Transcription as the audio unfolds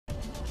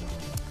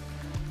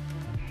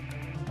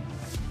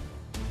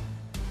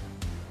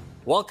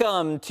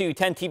Welcome to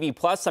 10 TV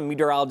Plus. I'm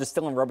meteorologist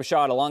Dylan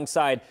Robichaud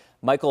alongside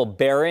Michael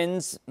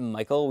Behrens.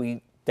 Michael,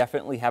 we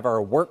definitely have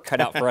our work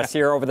cut out for us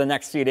here over the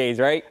next few days,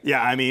 right?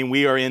 Yeah, I mean,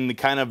 we are in the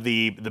kind of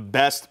the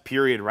best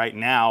period right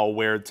now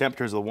where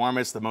temperatures are the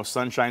warmest, the most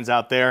sun shines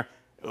out there.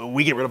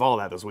 We get rid of all of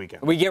that this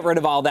weekend. We get rid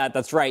of all that.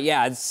 That's right.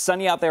 Yeah, it's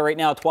sunny out there right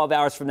now. 12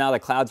 hours from now, the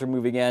clouds are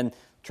moving in,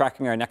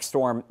 tracking our next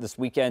storm this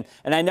weekend.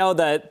 And I know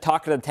the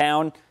talk of the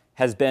town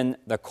has been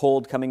the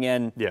cold coming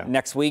in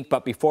next week.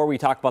 But before we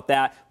talk about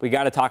that, we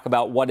got to talk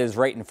about what is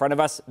right in front of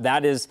us.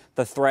 That is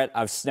the threat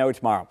of snow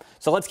tomorrow.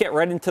 So let's get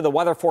right into the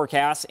weather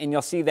forecast. And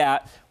you'll see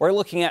that we're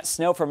looking at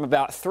snow from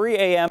about 3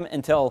 a.m.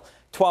 until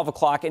 12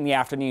 o'clock in the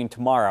afternoon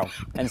tomorrow.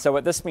 And so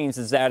what this means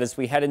is that as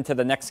we head into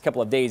the next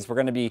couple of days, we're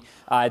going to be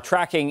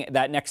tracking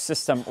that next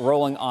system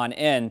rolling on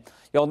in.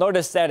 You'll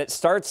notice that it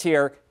starts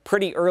here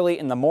pretty early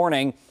in the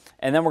morning.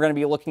 And then we're going to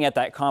be looking at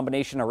that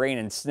combination of rain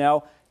and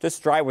snow.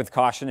 Just drive with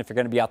caution if you're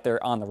going to be out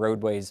there on the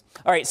roadways.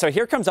 All right, so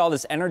here comes all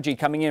this energy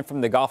coming in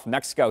from the Gulf of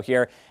Mexico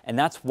here, and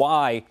that's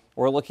why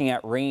we're looking at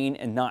rain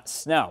and not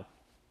snow.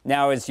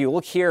 Now, as you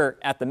look here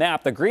at the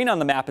map, the green on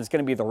the map is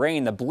going to be the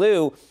rain. The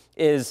blue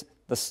is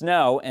the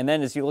snow, and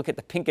then as you look at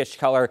the pinkish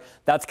color,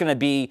 that's going to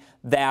be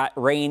that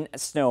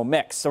rain-snow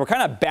mix. So we're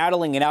kind of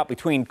battling it out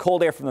between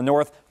cold air from the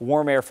north,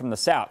 warm air from the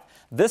south.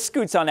 This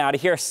scoots on out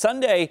of here.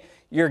 Sunday,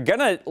 you're going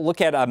to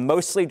look at a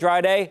mostly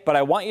dry day, but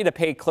I want you to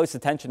pay close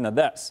attention to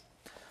this.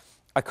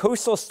 A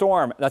coastal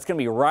storm that's going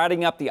to be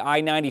riding up the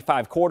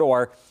I-95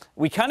 corridor,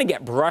 we kind of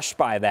get brushed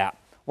by that.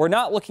 We're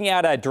not looking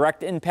at a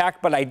direct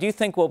impact, but I do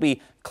think we'll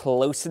be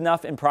close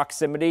enough in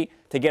proximity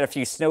to get a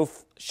few snow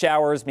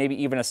showers, maybe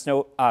even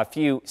a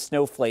few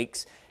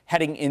snowflakes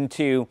heading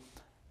into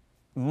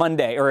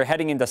Monday or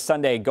heading into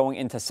Sunday, going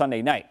into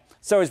Sunday night.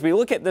 So as we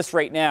look at this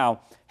right now,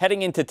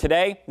 heading into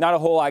today, not a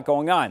whole lot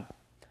going on.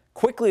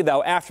 Quickly,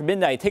 though, after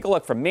midnight, take a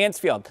look from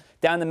Mansfield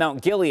down to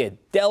Mount Gilead,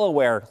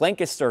 Delaware,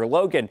 Lancaster,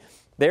 Logan.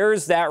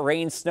 There's that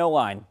rain-snow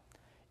line.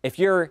 If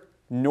you're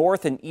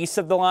north and east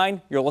of the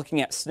line, you're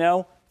looking at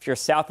snow. If you're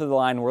south of the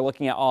line, we're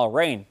looking at all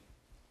rain.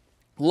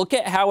 Look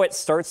at how it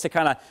starts to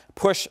kind of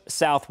push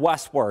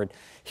southwestward.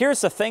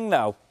 Here's the thing,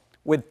 though.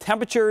 With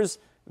temperatures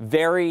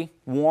very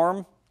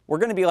warm, we're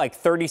going to be like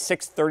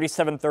 36,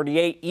 37,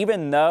 38.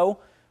 Even though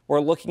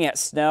we're looking at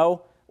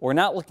snow, we're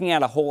not looking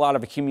at a whole lot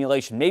of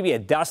accumulation, maybe a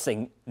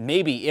dusting,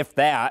 maybe if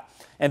that.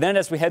 And then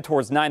as we head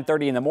towards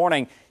 9:30 in the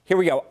morning, here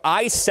we go.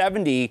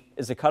 I-70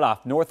 is a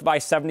cutoff. North of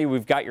I-70,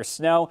 we've got your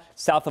snow.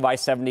 South of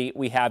I-70,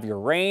 we have your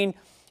rain.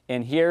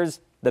 And here's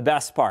the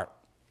best part.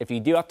 If you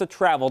do have to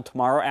travel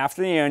tomorrow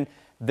afternoon,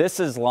 this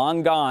is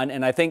long gone.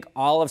 And I think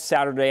all of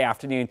Saturday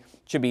afternoon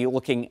should be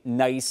looking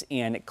nice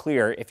and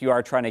clear if you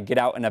are trying to get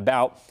out and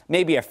about,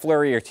 maybe a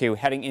flurry or two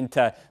heading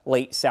into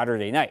late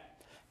Saturday night.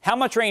 How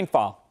much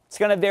rainfall? It's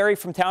going to vary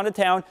from town to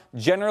town.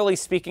 Generally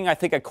speaking, I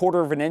think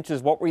 1/4 of an inch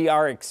is what we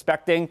are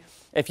expecting.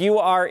 If you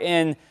are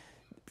in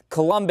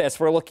Columbus,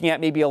 we're looking at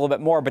maybe a little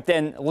bit more. But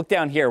then look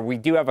down here. We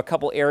do have a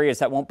couple areas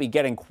that won't be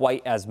getting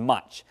quite as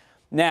much.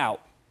 Now,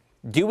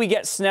 do we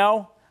get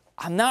snow?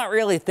 I'm not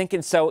really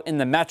thinking so in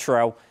the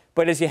metro.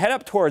 But as you head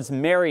up towards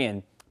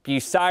Marion,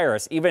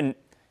 Bucyrus, even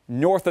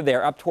north of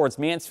there, up towards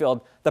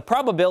Mansfield, the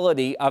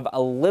probability of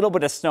a little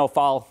bit of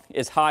snowfall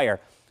is higher.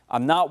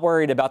 I'm not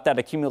worried about that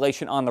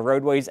accumulation on the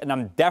roadways, and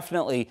I'm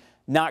definitely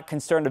not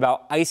concerned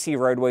about icy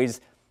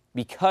roadways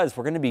because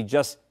we're going to be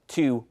just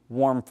too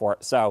warm for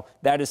it. So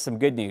that is some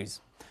good news.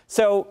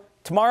 So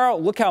tomorrow,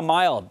 look how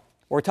mild.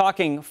 We're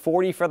talking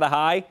 40 for the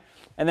high,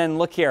 and then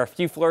look here, a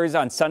few flurries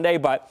on Sunday,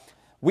 but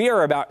we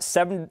are about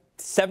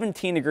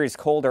 17 degrees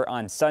colder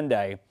on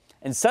Sunday.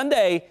 And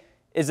Sunday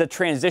is a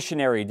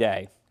transitionary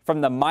day from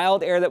the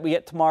mild air that we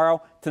get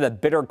tomorrow to the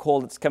bitter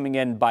cold that's coming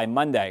in by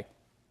Monday.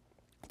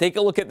 Take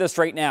a look at this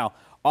right now.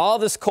 All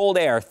this cold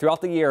air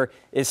throughout the year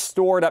is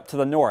stored up to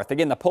the north.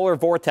 Again, the polar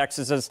vortex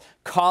is this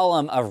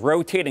column of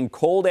rotating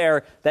cold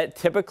air that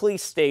typically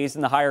stays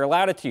in the higher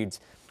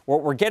latitudes.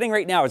 What we're getting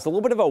right now is a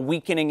little bit of a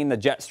weakening in the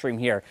jet stream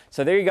here.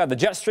 So there you go. The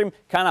jet stream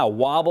kind of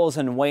wobbles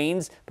and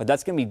wanes, but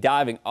that's going to be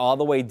diving all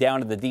the way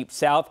down to the deep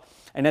south.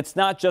 And it's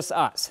not just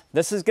us.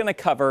 This is going to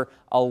cover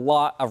a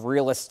lot of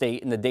real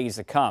estate in the days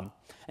to come.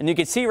 And you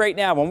can see right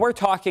now, when we're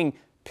talking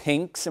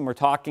pinks and we're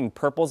talking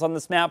purples on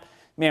this map,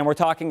 man, we're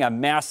talking a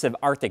massive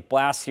Arctic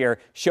blast here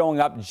showing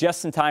up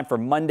just in time for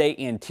Monday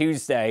and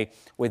Tuesday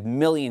with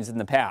millions in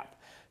the path.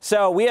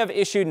 So we have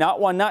issued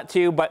not one, not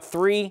two, but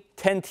 3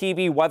 10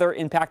 TV weather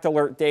impact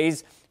alert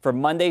days for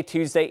Monday,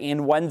 Tuesday,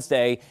 and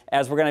Wednesday,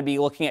 as we're going to be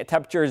looking at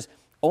temperatures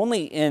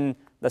only in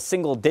the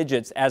single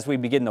digits as we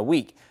begin the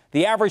week.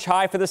 The average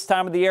high for this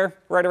time of the year,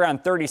 right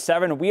around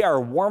 37. We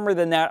are warmer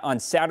than that on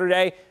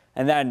Saturday,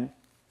 and then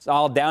it's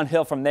all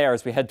downhill from there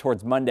as we head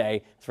towards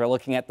Monday, as we're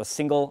looking at the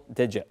single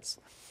digits.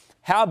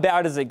 How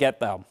bad does it get,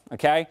 though?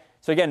 Okay,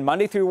 so again,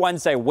 Monday through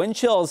Wednesday, wind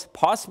chills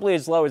possibly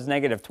as low as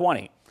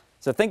 -20.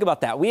 So think about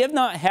that. We have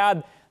not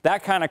had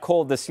that kind of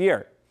cold this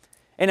year.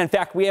 And in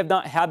fact, we have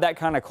not had that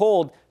kind of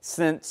cold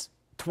since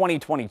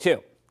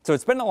 2022. So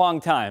it's been a long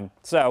time.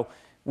 So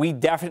we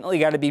definitely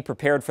got to be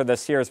prepared for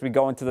this here as we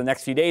go into the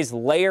next few days.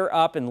 Layer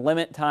up and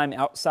limit time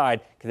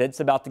outside because it's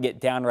about to get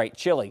downright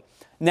chilly.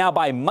 Now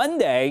by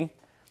Monday,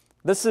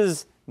 this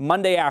is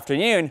Monday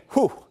afternoon,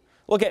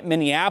 look at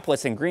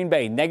Minneapolis and Green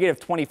Bay,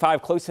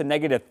 -25, close to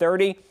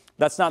 -30.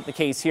 That's not the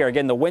case here.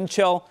 Again, the wind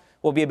chill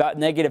will be about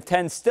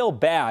 -10, still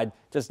bad,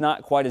 just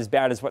not quite as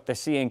bad as what they're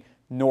seeing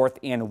north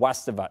and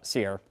west of us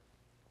here.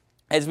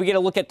 As we get a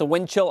look at the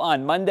wind chill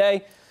on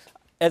Monday,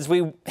 as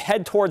we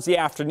head towards the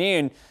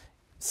afternoon,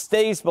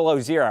 stays below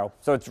 0,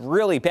 so it's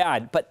really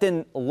bad. But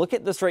then look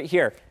at this right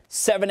here,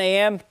 7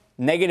 a.m.,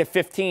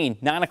 -15,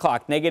 9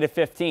 o'clock,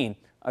 -15,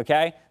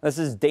 okay? This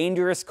is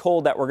dangerous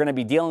cold that we're going to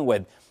be dealing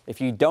with. If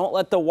you don't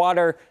let the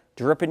water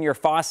drip in your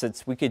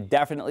faucets, we could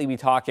definitely be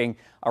talking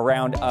a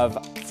round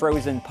of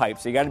frozen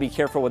pipes. So you got to be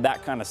careful with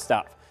that kind of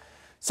stuff.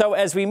 So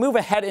as we move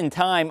ahead in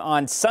time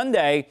on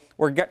Sunday,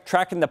 we're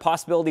tracking the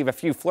possibility of a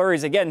few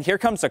flurries. Again, here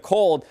comes the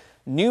cold.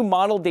 New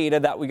model data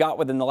that we got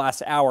within the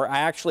last hour. I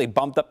actually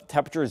bumped up the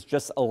temperatures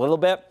just a little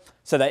bit,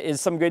 so that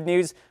is some good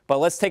news. But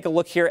let's take a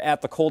look here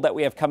at the cold that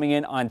we have coming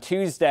in on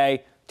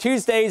Tuesday.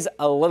 Tuesday's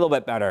a little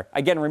bit better.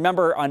 Again,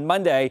 remember on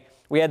Monday,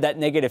 we had that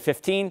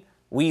 -15.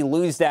 We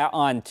lose that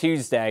on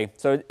Tuesday,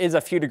 so it is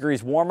a few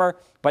degrees warmer,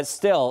 but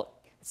still,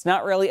 it's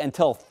not really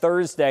until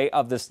Thursday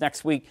of this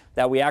next week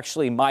that we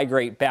actually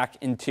migrate back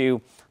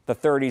into the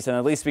 30s, and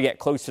at least we get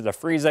closer to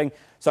freezing.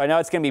 So I know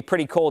it's going to be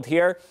pretty cold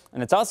here,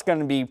 and it's also going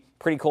to be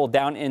pretty cold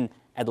down in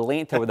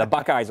Atlanta where the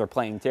Buckeyes are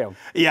playing too.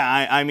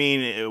 Yeah, I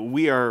mean,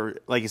 we are,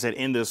 like you said,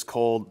 in this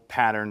cold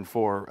pattern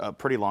for a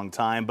pretty long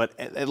time, but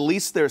at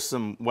least there's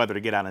some weather to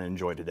get out and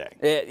enjoy today.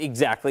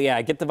 Exactly,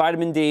 yeah. Get the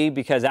vitamin D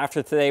because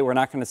after today, we're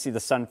not going to see the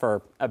sun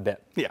for a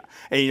bit. Yeah,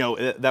 and you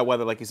know, that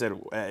weather, like you said,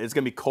 it's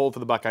going to be cold for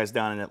the Buckeyes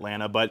down in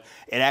Atlanta, but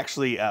it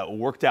actually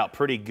worked out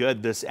pretty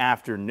good this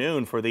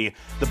afternoon for the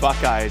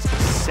Buckeyes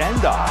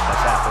send-off that's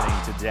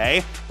happening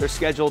today. They're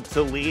scheduled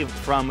to leave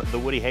from the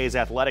Woody Hayes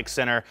Athletic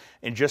Center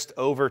in just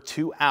over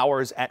 2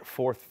 hours at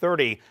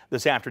 4:30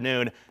 this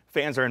afternoon.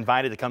 Fans are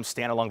invited to come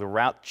stand along the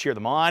route, cheer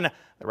them on.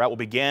 The route will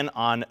begin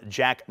on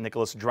Jack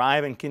Nicklaus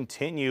Drive and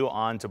continue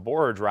on to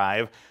Borer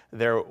Drive.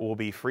 There will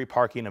be free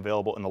parking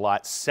available in the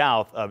lot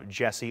south of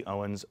Jesse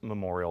Owens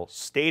Memorial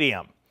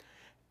Stadium.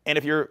 And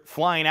if you're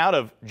flying out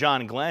of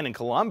John Glenn in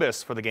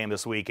Columbus for the game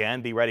this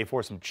weekend, be ready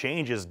for some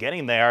changes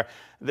getting there.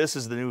 This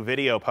is the new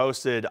video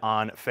posted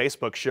on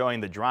Facebook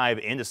showing the drive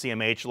into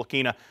CMH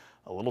looking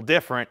a little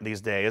different these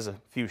days. A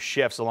few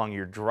shifts along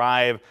your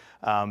drive.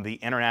 On the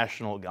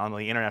International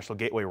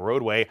Gateway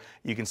Roadway,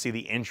 you can see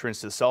the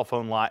entrance to the cell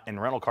phone lot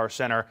and rental car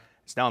center.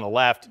 It's now on the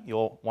left.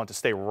 You'll want to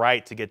stay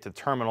right to get to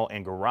terminal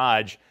and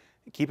garage.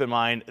 Keep in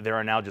mind there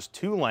are now just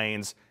 2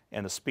 lanes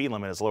and the speed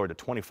limit is lowered to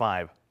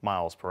 25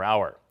 miles per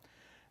hour.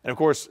 And of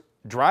course,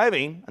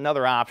 driving,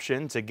 another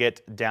option to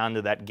get down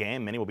to that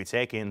game many will be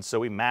taking. So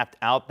we mapped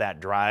out that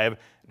drive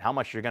and how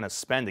much you're going to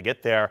spend to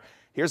get there.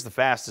 Here's the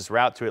fastest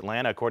route to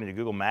Atlanta according to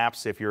Google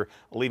Maps. If you're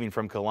leaving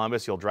from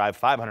Columbus, you'll drive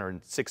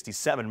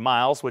 567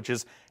 miles, which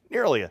is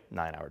nearly a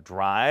 9-hour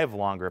drive,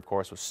 longer, of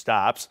course, with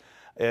stops.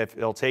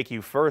 It'll take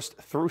you first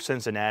through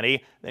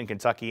Cincinnati, then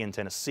Kentucky and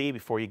Tennessee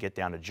before you get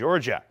down to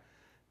Georgia.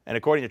 And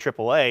according to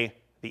AAA,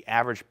 the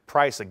average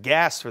price of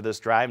gas for this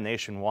drive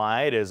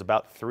nationwide is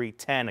about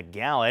 $3.10 a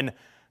gallon.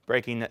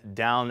 Breaking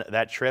down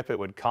that trip, it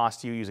would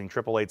cost you using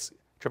AAA's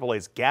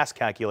gas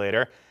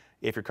calculator.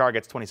 If your car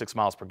gets 26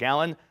 miles per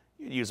gallon,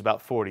 you'd use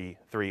about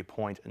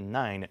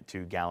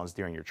 43.92 gallons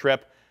during your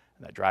trip.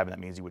 And that drive, and that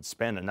means you would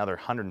spend another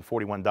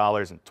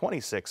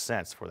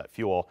 $141.26 for that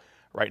fuel.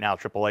 Right now,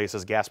 AAA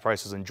says gas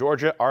prices in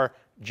Georgia are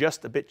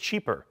just a bit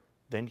cheaper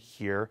than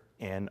here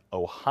in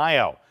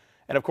Ohio.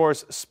 And of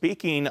course,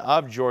 speaking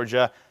of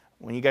Georgia,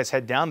 when you guys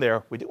head down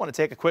there, we do want to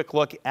take a quick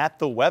look at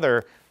the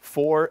weather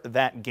for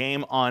that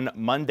game on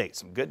Monday.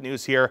 Some good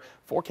news here.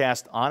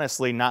 Forecast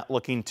honestly not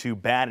looking too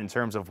bad in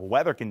terms of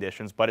weather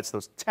conditions, but it's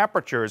those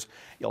temperatures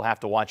you'll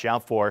have to watch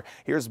out for.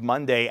 Here's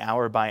Monday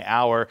hour by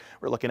hour.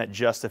 We're looking at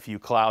just a few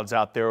clouds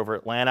out there over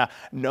Atlanta.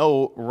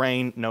 No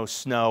rain, no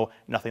snow,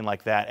 nothing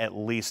like that, at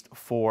least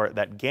for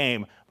that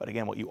game. But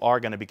again, what you are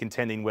going to be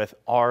contending with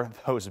are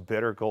those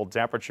bitter cold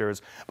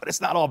temperatures. But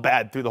it's not all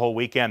bad through the whole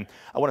weekend.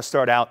 I want to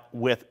start out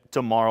with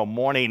tomorrow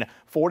morning.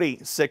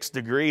 46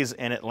 degrees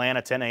in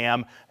Atlanta, 10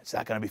 a.m. It's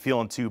not going to be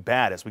feeling too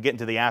bad. As we get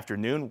into the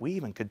afternoon, we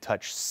even could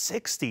touch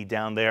 60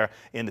 down there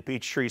in the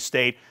Peachtree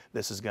State.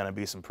 This is going to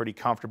be some pretty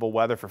comfortable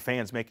weather for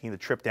fans making the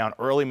trip down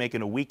early,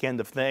 making a weekend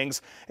of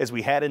things. As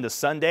we head into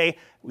Sunday,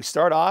 we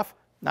start off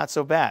not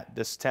so bad.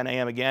 This 10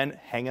 a.m. again,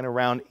 hanging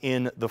around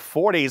in the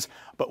 40s,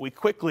 but we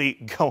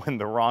quickly go in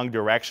the wrong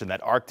direction.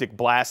 That Arctic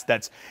blast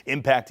that's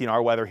impacting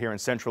our weather here in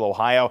central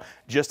Ohio,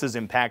 just as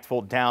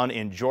impactful down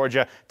in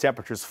Georgia.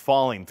 Temperatures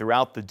falling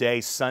throughout the day.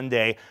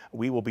 Sunday,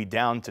 we will be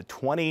down to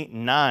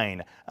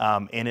 29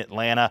 in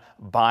Atlanta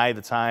by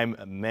the time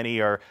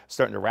many are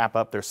starting to wrap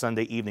up their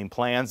Sunday evening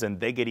plans, and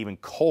they get even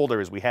colder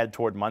as we head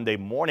toward Monday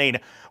morning.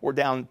 We're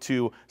down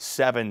to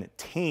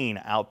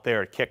 17 out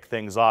there to kick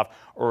things off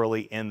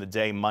early in the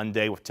day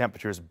Monday, with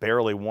temperatures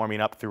barely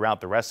warming up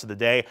throughout the rest of the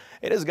day.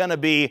 It is going to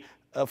be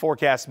a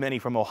forecast many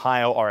from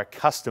Ohio are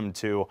accustomed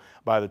to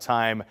by the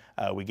time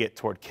we get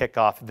toward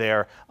kickoff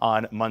there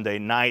on Monday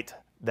night.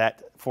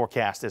 That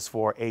forecast is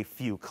for a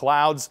few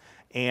clouds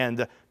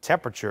and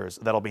temperatures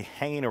that'll be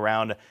hanging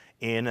around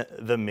in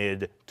the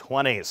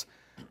mid-20s.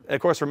 And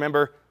of course,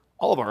 remember,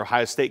 all of our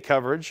Ohio State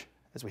coverage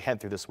as we head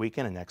through this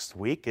weekend and next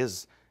week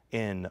is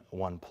in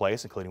one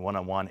place, including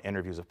one-on-one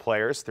interviews of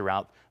players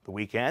throughout the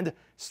weekend,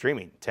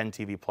 streaming 10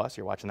 TV Plus.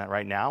 You're watching that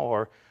right now,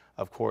 or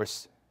of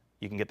course,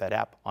 you can get that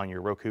app on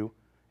your Roku,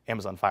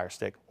 Amazon Fire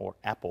Stick, or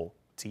Apple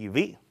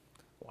TV.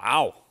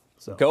 Wow.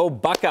 So, go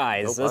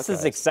Buckeyes. This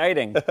is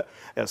exciting.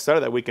 Yeah, start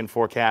of that weekend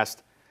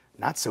forecast,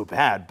 not so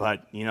bad,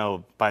 but, you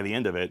know, by the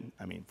end of it,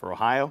 I mean, for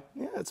Ohio,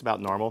 yeah, it's about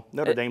normal.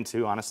 Notre Dame,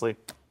 too, honestly,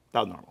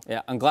 about normal.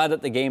 Yeah, I'm glad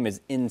that the game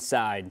is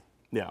inside.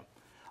 Yeah.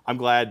 I'm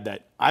glad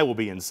that I will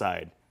be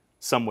inside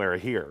somewhere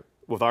here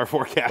with our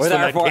forecast when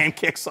that game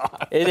kicks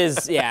off. It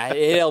is, yeah,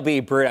 it'll be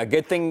brutal.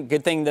 Good thing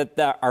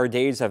that our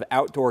days of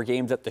outdoor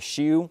games at the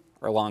shoe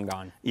are long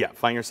gone. Yeah,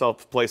 find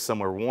yourself a place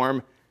somewhere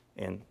warm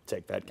and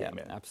take that game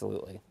in.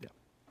 Absolutely. Yeah.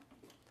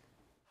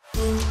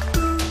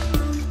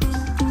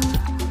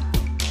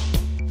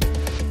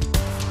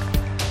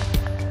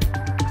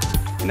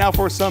 Now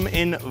for some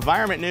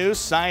environment news.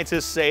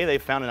 Scientists say they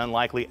found an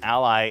unlikely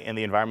ally in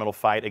the environmental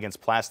fight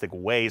against plastic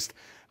waste.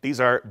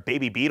 These are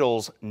baby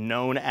beetles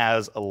known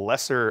as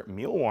lesser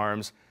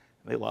mealworms.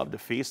 They love to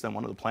feast on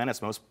one of the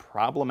planet's most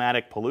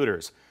problematic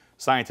polluters.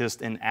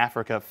 Scientists in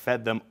Africa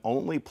fed them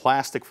only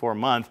plastic for a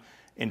month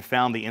and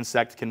found the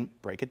insect can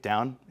break it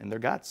down in their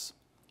guts.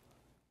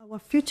 Our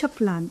future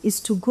plan is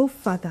to go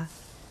further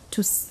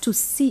to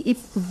see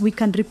if we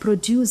can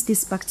reproduce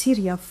this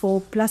bacteria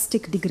for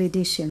plastic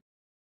degradation.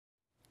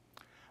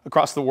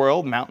 Across the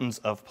world, mountains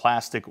of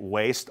plastic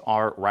waste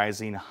are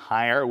rising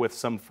higher, with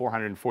some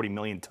 440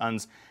 million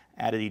tons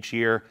added each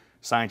year.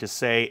 Scientists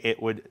say it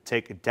would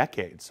take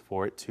decades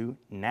for it to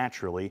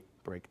naturally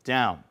break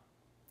down.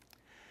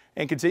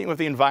 And continuing with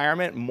the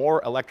environment,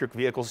 more electric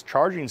vehicles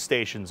charging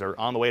stations are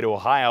on the way to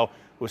Ohio,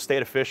 with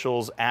state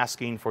officials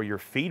asking for your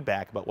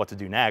feedback about what to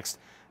do next.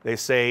 They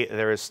say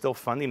there is still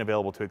funding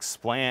available to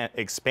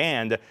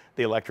expand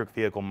the electric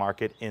vehicle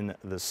market in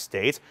the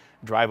state.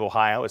 Drive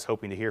Ohio is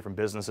hoping to hear from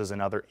businesses and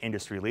other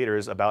industry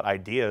leaders about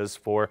ideas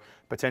for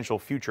potential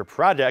future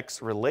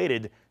projects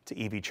related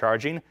to EV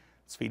charging.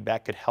 This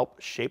feedback could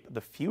help shape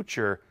the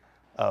future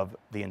of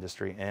the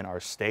industry in our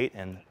state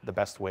and the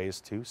best ways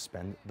to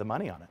spend the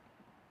money on it.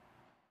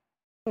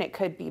 It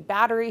could be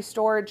battery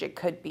storage, it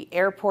could be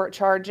airport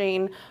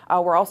charging.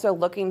 We're also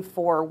looking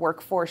for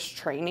workforce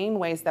training,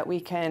 ways that we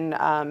can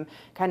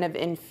kind of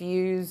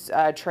infuse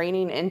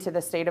training into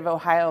the state of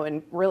Ohio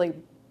and really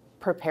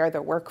prepare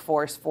the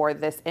workforce for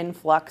this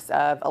influx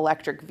of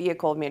electric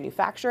vehicle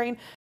manufacturing.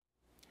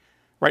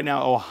 Right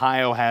now,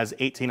 Ohio has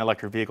 18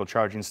 electric vehicle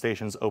charging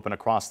stations open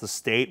across the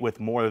state,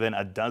 with more than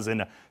a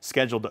dozen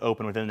scheduled to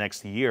open within the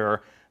next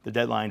year. The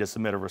deadline to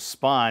submit a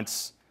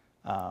response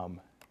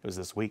was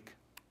this week.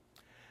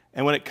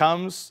 And when it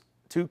comes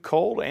to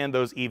cold and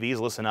those EVs,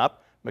 listen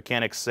up.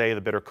 Mechanics say the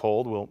bitter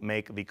cold will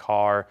make the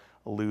car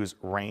lose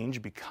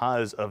range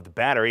because of the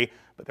battery,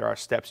 but there are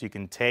steps you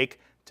can take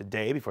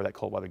today before that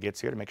cold weather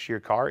gets here to make sure your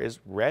car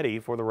is ready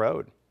for the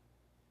road.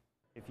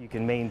 If you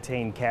can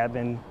maintain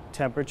cabin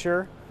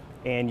temperature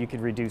and you can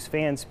reduce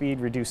fan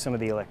speed, reduce some of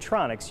the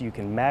electronics, you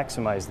can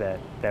maximize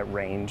that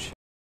range.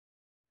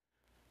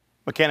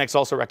 Mechanics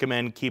also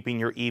recommend keeping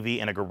your EV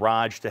in a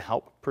garage to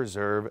help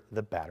preserve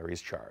the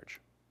battery's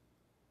charge.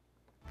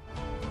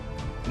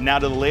 Now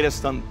to the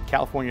latest on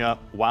California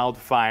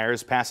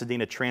wildfires.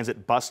 Pasadena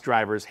Transit bus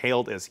drivers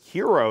hailed as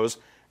heroes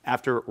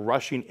after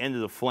rushing into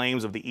the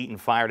flames of the Eaton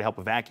fire to help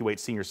evacuate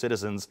senior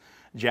citizens.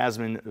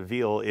 Jasmine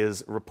Veal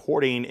is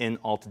reporting in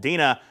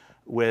Altadena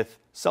with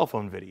cell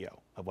phone video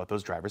of what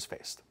those drivers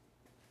faced.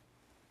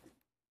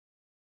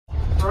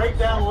 Right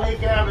down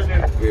Lake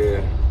Avenue.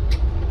 Yeah.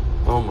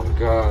 Oh my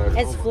God.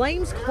 As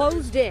flames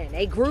closed in,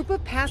 a group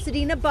of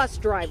Pasadena bus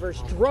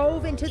drivers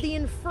drove into the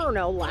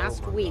inferno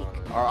last week.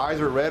 Our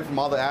eyes were red from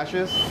all the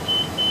ashes.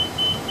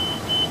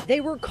 They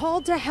were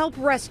called to help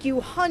rescue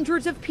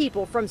hundreds of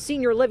people from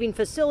senior living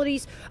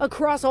facilities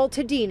across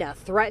Altadena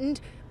threatened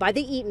by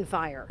the Eaton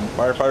fire.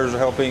 Firefighters were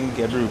helping,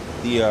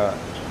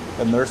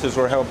 the nurses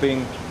were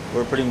helping.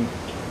 We're putting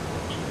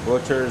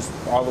wheelchairs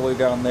all the way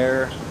down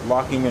there,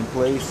 locking in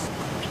place.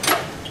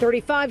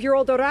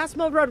 35-year-old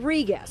Erasmo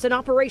Rodriguez, an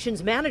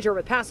operations manager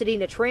with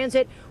Pasadena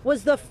Transit,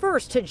 was the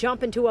first to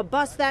jump into a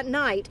bus that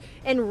night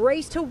and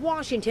race to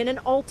Washington and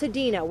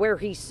Altadena, where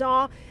he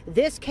saw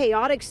this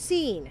chaotic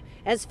scene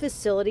as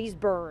facilities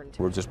burned.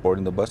 We're just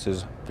boarding the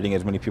buses, getting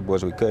as many people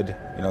as we could.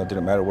 You know, it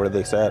didn't matter where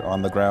they sat,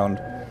 on the ground,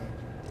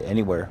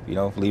 anywhere. You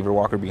know, leave your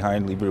walker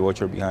behind, leave your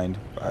wheelchair behind,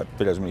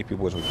 fit as many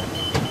people as we can.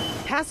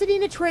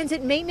 Pasadena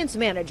Transit maintenance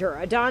manager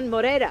Adan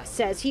Morera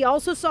says he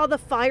also saw the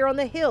fire on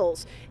the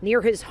hills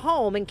near his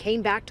home and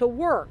came back to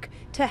work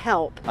to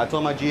help. I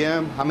told my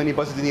GM how many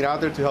buses they need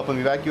out there to help them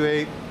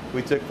evacuate.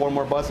 We took 4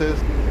 more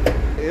buses.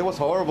 It was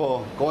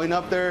horrible. Going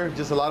up there,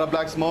 just a lot of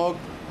black smoke,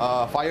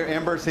 Fire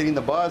embers hitting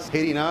the bus,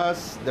 hitting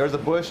us. There's a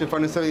bush in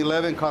front of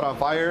 7-Eleven caught on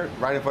fire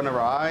right in front of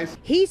our eyes.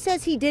 He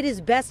says he did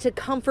his best to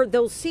comfort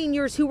those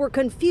seniors who were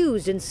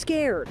confused and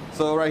scared.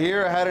 So right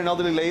here, I had an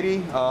elderly lady.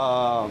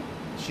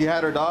 She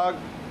had her dog.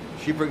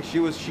 She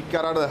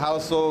got out of the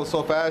house so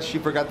fast she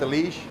forgot the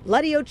leash.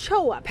 Letty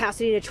Ochoa,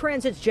 Pasadena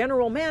Transit's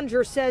general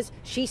manager, says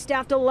she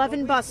staffed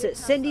 11 buses,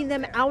 sending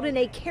them out in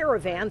a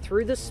caravan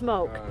through the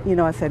smoke. You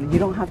know, I said, you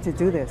don't have to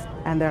do this.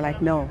 And they're like,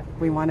 no,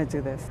 we want to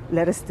do this.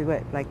 Let us do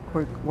it. Like,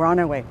 we're on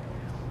our way.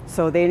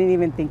 So they didn't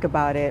even think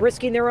about it.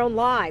 Risking their own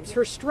lives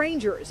for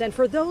strangers and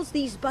for those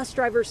these bus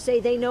drivers say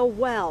they know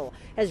well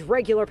as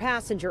regular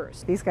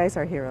passengers. These guys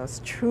are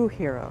heroes, true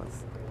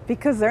heroes,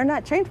 because they're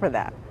not trained for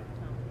that.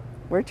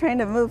 We're trying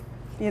to move,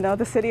 you know,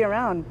 the city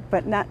around,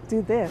 but not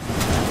do this.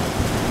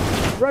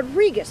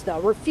 Rodriguez, though,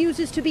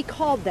 refuses to be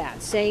called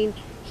that, saying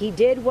he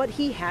did what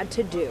he had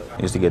to do.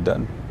 It needs to get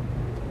done.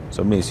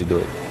 Somebody needs to do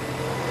it.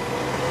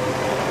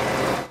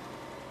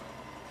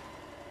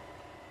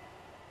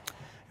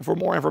 For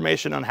more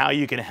information on how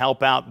you can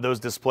help out those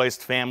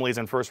displaced families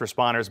and first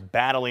responders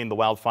battling the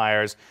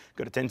wildfires,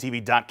 go to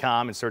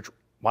 10tv.com and search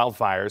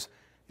wildfires.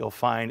 You'll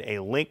find a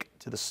link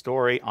to the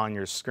story on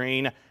your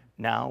screen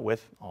now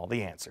with all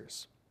the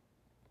answers.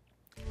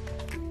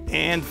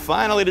 And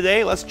finally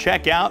today, let's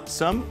check out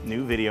some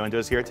new video into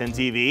us here at 10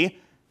 TV.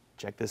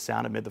 Check this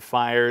out. Amid the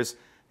fires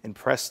in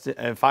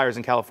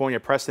California,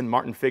 Preston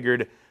Martin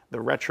figured the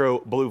retro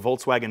blue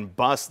Volkswagen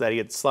bus that he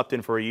had slept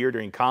in for a year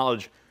during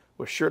college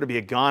was sure to be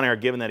a goner,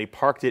 given that he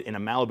parked it in a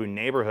Malibu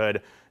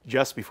neighborhood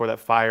just before that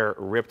fire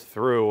ripped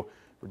through,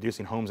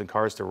 reducing homes and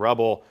cars to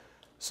rubble.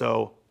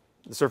 So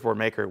the surfboard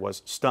maker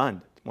was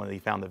stunned when he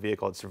found the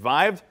vehicle had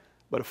survived,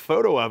 but a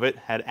photo of it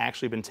had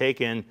actually been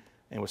taken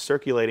and was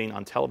circulating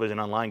on television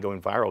online,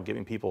 going viral,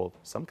 giving people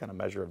some kind of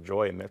measure of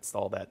joy amidst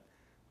all that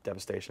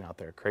devastation out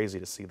there. Crazy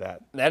to see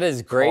that. That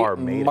is great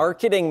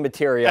marketing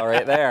material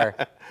right there.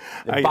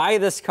 Buy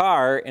this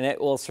car and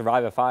it will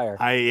survive a fire.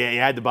 You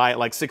had to buy it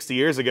like 60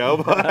 years ago.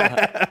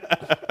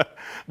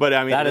 But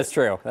I mean, that is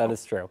true. That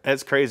is true.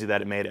 It's crazy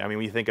that it made it. I mean,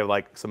 when you think of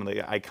like some of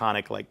the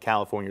iconic like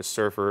California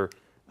surfer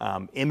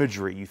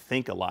imagery, you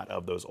think a lot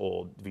of those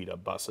old Vita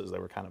buses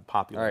that were kind of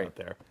popular out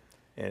there.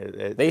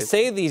 They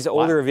say these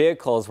older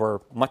vehicles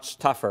were much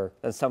tougher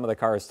than some of the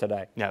cars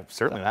today. Yeah,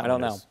 certainly. I don't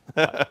know.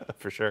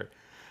 For sure.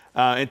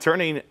 And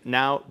turning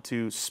now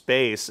to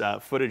space,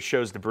 footage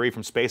shows debris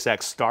from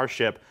SpaceX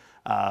Starship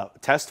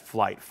test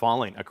flight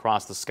falling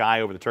across the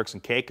sky over the Turks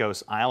and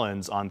Caicos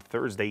Islands on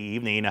Thursday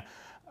evening.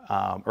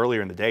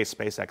 Earlier in the day,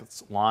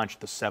 SpaceX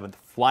launched the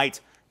 7th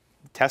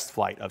test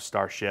flight of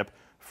Starship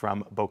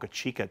from Boca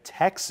Chica,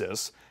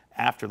 Texas.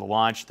 After the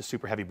launch, the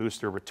Super Heavy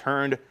booster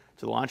returned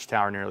to the launch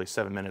tower nearly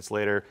 7 minutes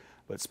later,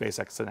 but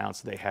SpaceX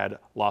announced they had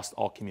lost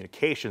all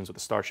communications with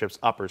the Starship's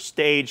upper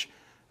stage.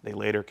 They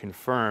later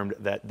confirmed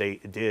that they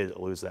did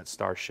lose that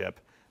Starship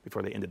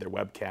before they ended their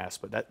webcast.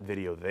 But that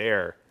video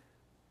there,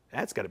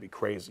 that's got to be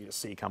crazy to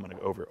see coming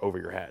over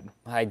your head.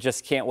 I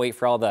just can't wait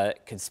for all the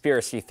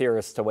conspiracy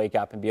theorists to wake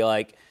up and be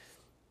like,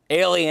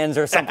 aliens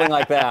or something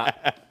like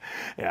that.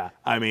 Yeah,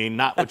 I mean,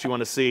 not what you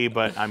want to see,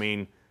 but I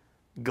mean,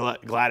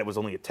 glad it was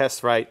only a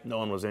test flight. No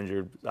one was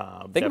injured.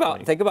 Think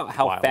about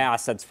how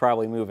fast that's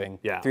probably moving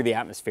through the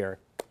atmosphere.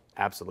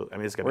 Absolutely. I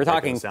mean, it's we're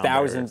talking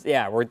thousands.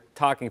 Yeah, we're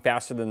talking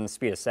faster than the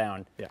speed of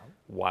sound. Yeah,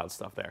 wild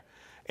stuff there.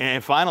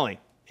 And finally,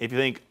 if you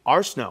think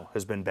our snow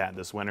has been bad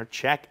this winter,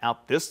 check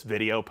out this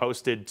video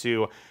posted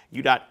to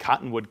UDOT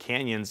Cottonwood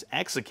Canyon's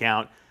X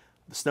account.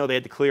 The snow they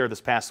had to clear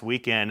this past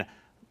weekend.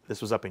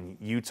 This was up in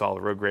Utah.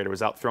 The road grader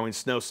was out throwing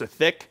snow so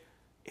thick,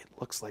 it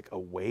looks like a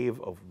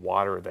wave of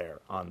water there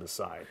on the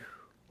side.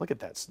 Look at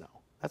that snow.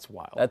 That's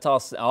wild. That's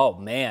all. Oh,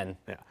 man.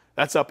 Yeah,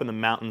 that's up in the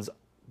mountains.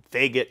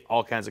 They get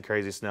all kinds of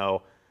crazy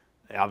snow.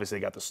 They obviously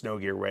got the snow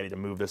gear ready to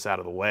move this out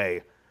of the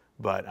way.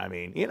 But, I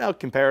mean, you know,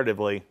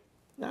 comparatively,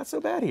 not so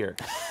bad here.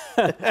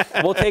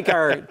 We'll take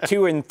our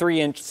 2- and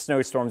 3-inch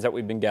snowstorms that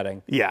we've been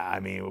getting. Yeah, I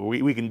mean,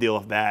 we can deal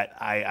with that.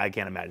 I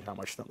can't imagine how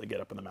much snow they get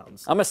up in the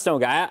mountains. I'm a snow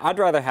guy. I'd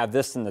rather have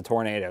this than the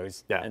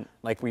tornadoes. Yeah. And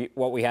like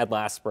what we had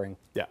last spring.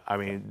 Yeah, I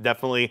mean,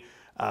 definitely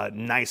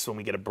nice when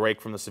we get a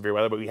break from the severe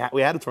weather. But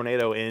we had a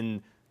tornado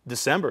in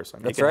December, so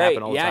I mean, it can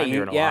happen all the time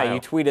here in Ohio. Yeah, you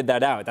tweeted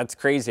that out. That's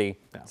crazy.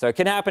 Yeah. So it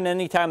can happen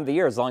any time of the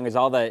year as long as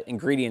all the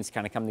ingredients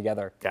kind of come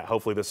together. Yeah,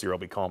 hopefully this year will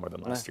be calmer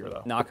than last year,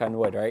 though. Knock on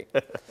wood, right?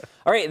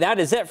 All right, that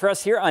is it for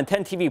us here on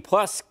 10 TV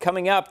Plus.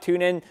 Coming up,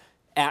 tune in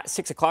at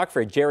 6 o'clock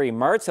for Jerry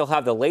Martz. He'll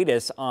have the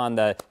latest on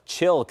the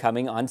chill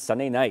coming on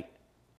Sunday night.